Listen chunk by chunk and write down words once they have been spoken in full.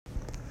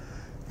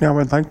Now,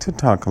 I'd like to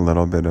talk a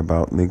little bit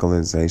about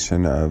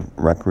legalization of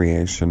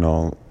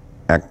recreational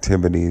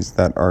activities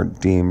that are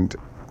deemed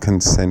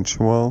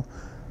consensual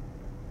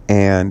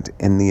and,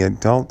 in the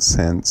adult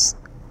sense,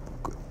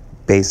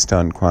 based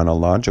on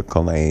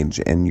chronological age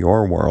in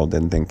your world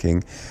and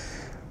thinking.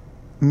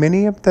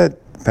 Many of the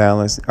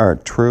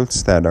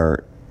truths that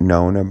are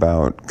known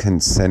about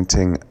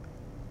consenting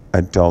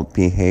adult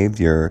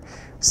behavior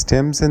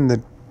stems in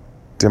the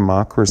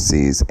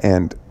democracies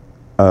and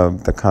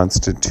of the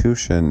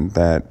Constitution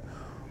that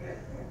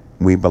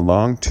we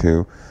belong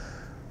to.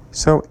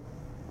 So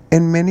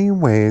in many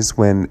ways,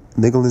 when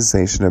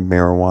legalization of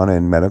marijuana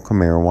and medical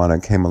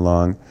marijuana came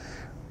along,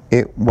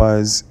 it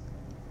was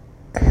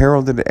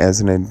heralded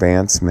as an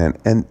advancement,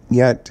 and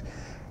yet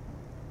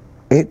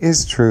it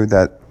is true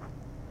that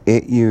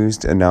it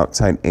used an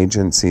outside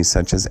agency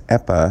such as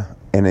EPA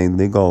and a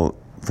legal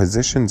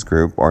physicians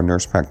group or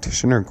nurse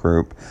practitioner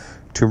group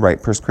to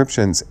write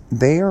prescriptions.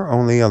 They are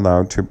only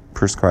allowed to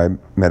prescribe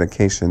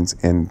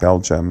medications in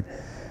Belgium.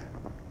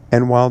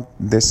 And while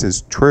this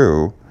is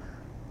true,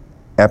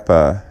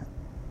 EPA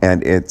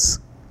and its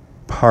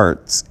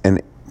parts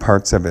and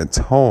parts of its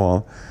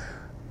whole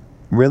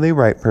really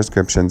write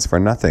prescriptions for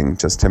nothing,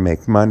 just to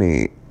make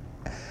money.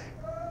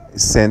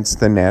 Since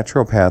the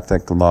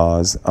naturopathic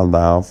laws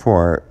allow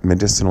for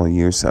medicinal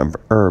use of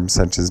herbs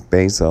such as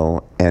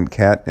basil and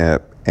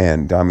catnip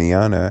and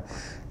damiana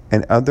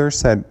and other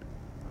said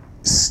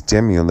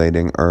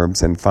stimulating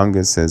herbs and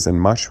funguses and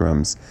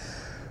mushrooms.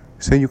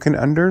 So you can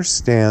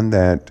understand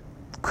that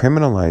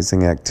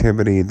criminalizing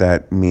activity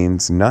that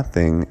means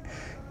nothing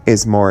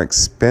is more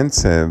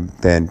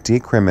expensive than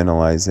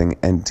decriminalizing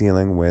and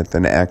dealing with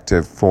an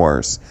active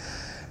force.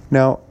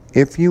 Now,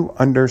 if you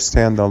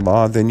understand the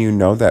law, then you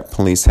know that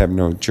police have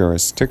no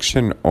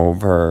jurisdiction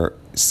over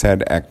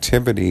said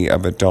activity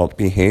of adult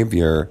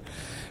behavior,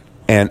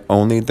 and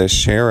only the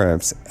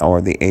sheriffs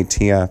or the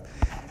ATF.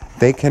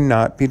 They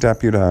cannot be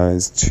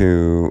deputized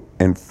to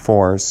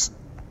enforce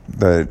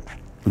the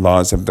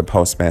laws of the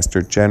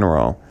Postmaster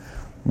General,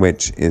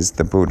 which is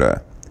the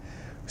Buddha.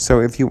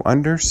 So if you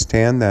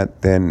understand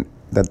that, then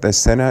that the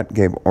Senate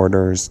gave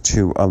orders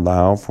to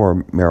allow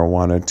for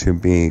marijuana to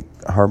be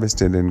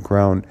harvested and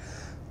grown,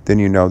 then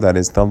you know that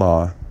is the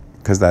law,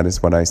 because that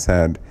is what I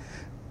said,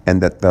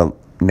 and that the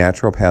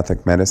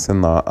naturopathic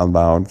medicine law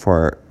allowed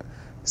for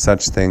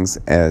such things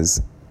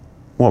as,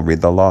 well,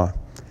 read the law.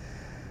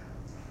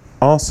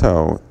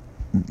 Also,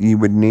 you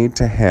would need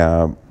to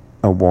have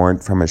a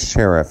warrant from a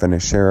sheriff, and a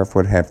sheriff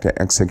would have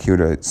to execute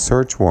a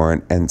search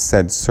warrant, and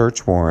said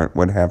search warrant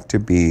would have to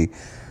be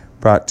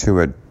brought to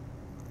a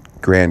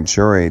grand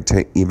jury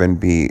to even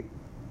be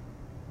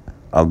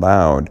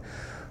allowed.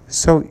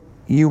 So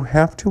you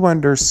have to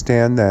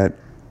understand that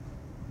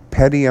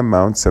petty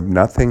amounts of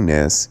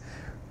nothingness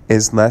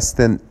is less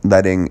than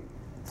letting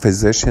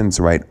physicians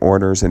write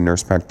orders and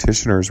nurse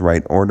practitioners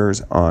write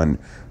orders on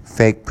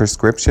fake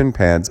prescription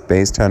pads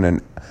based on a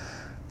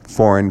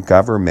foreign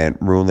government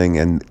ruling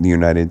in the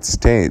United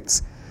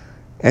States.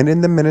 And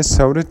in the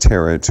Minnesota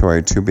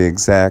territory, to be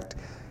exact,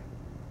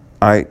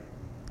 I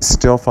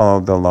still follow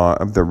the law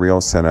of the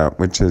real Senate,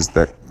 which is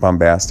the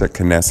bombastic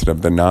Knesset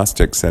of the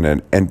Gnostic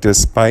Senate. And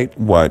despite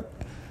what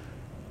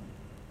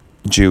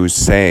Jews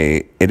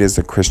say, it is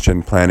a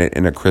Christian planet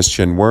in a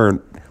Christian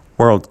world,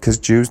 because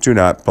Jews do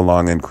not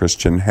belong in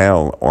Christian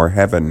hell or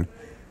heaven,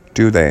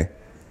 do they?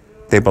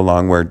 They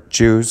belong where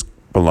Jews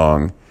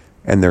belong,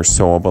 and their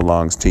soul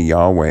belongs to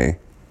Yahweh,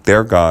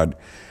 their God,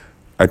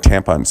 a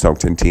tampon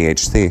soaked in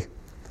THC,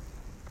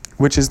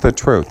 which is the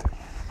truth.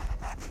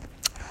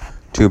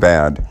 Too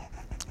bad.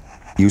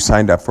 You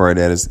signed up for it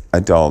as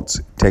adults.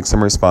 Take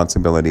some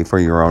responsibility for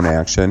your own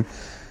action,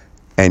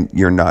 and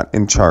you're not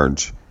in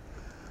charge.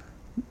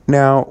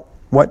 Now,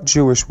 what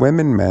Jewish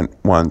women meant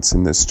once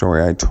in this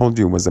story I told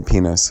you was a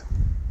penis.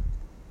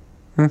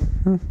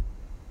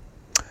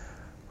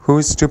 Who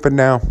is stupid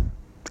now?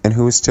 And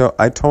who is still...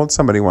 I told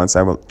somebody once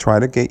I will try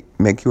to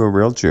make you a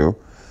real Jew.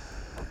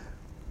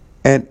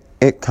 And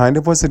it kind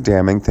of was a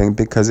damning thing,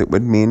 because it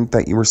would mean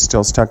that you were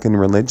still stuck in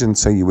religion,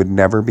 so you would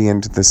never be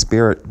into the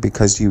spirit,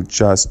 because you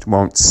just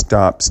won't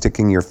stop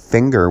sticking your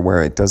finger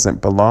where it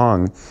doesn't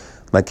belong,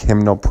 like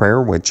hymnal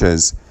prayer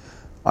witches.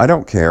 I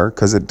don't care,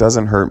 because it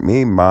doesn't hurt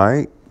me.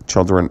 My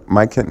children,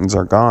 my kittens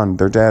are gone.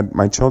 They're dead.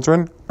 My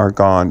children are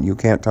gone. You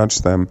can't touch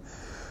them.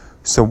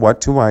 So what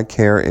do I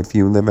care if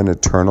you live in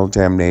eternal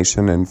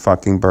damnation and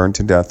fucking burn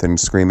to death and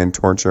scream in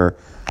torture?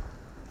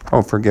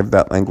 Oh, forgive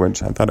that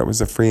language. I thought it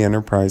was a free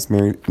enterprise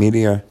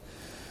media.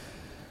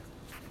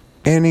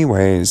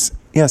 Anyways,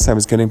 yes, I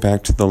was getting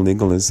back to the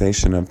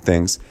legalization of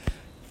things.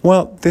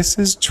 Well, this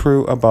is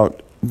true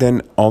about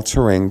then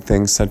altering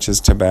things such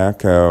as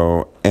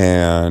tobacco,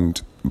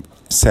 and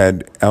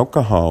said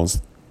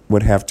alcohols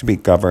would have to be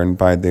governed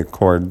by the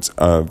accords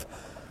of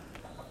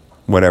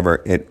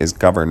whatever it is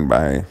governed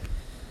by.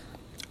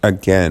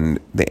 Again,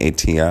 the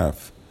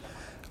ATF.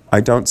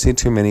 I don't see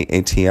too many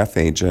ATF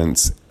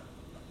agents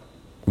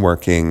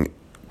working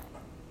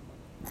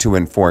to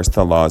enforce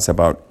the laws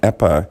about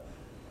EPA,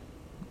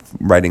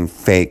 writing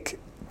fake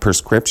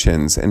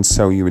prescriptions. And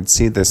so you would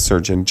see the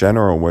Surgeon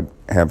General would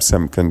have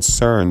some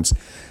concerns,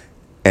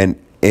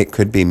 and it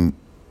could be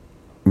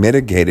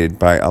mitigated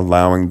by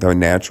allowing the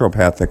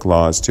naturopathic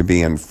laws to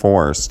be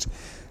enforced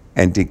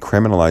and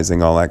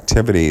decriminalizing all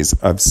activities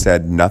of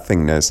said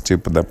nothingness to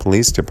the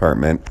police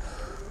department,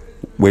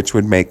 which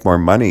would make more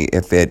money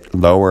if it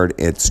lowered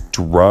its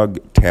drug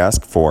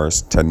task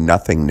force to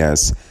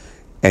nothingness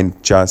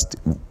and just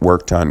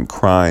worked on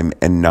crime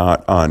and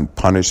not on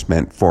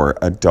punishment for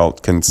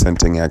adult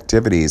consenting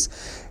activities.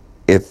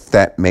 If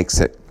that makes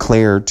it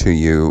clear to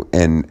you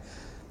in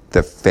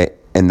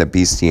the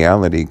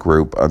bestiality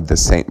group of the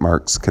St.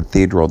 Mark's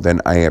Cathedral,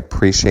 then I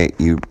appreciate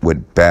you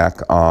would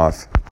back off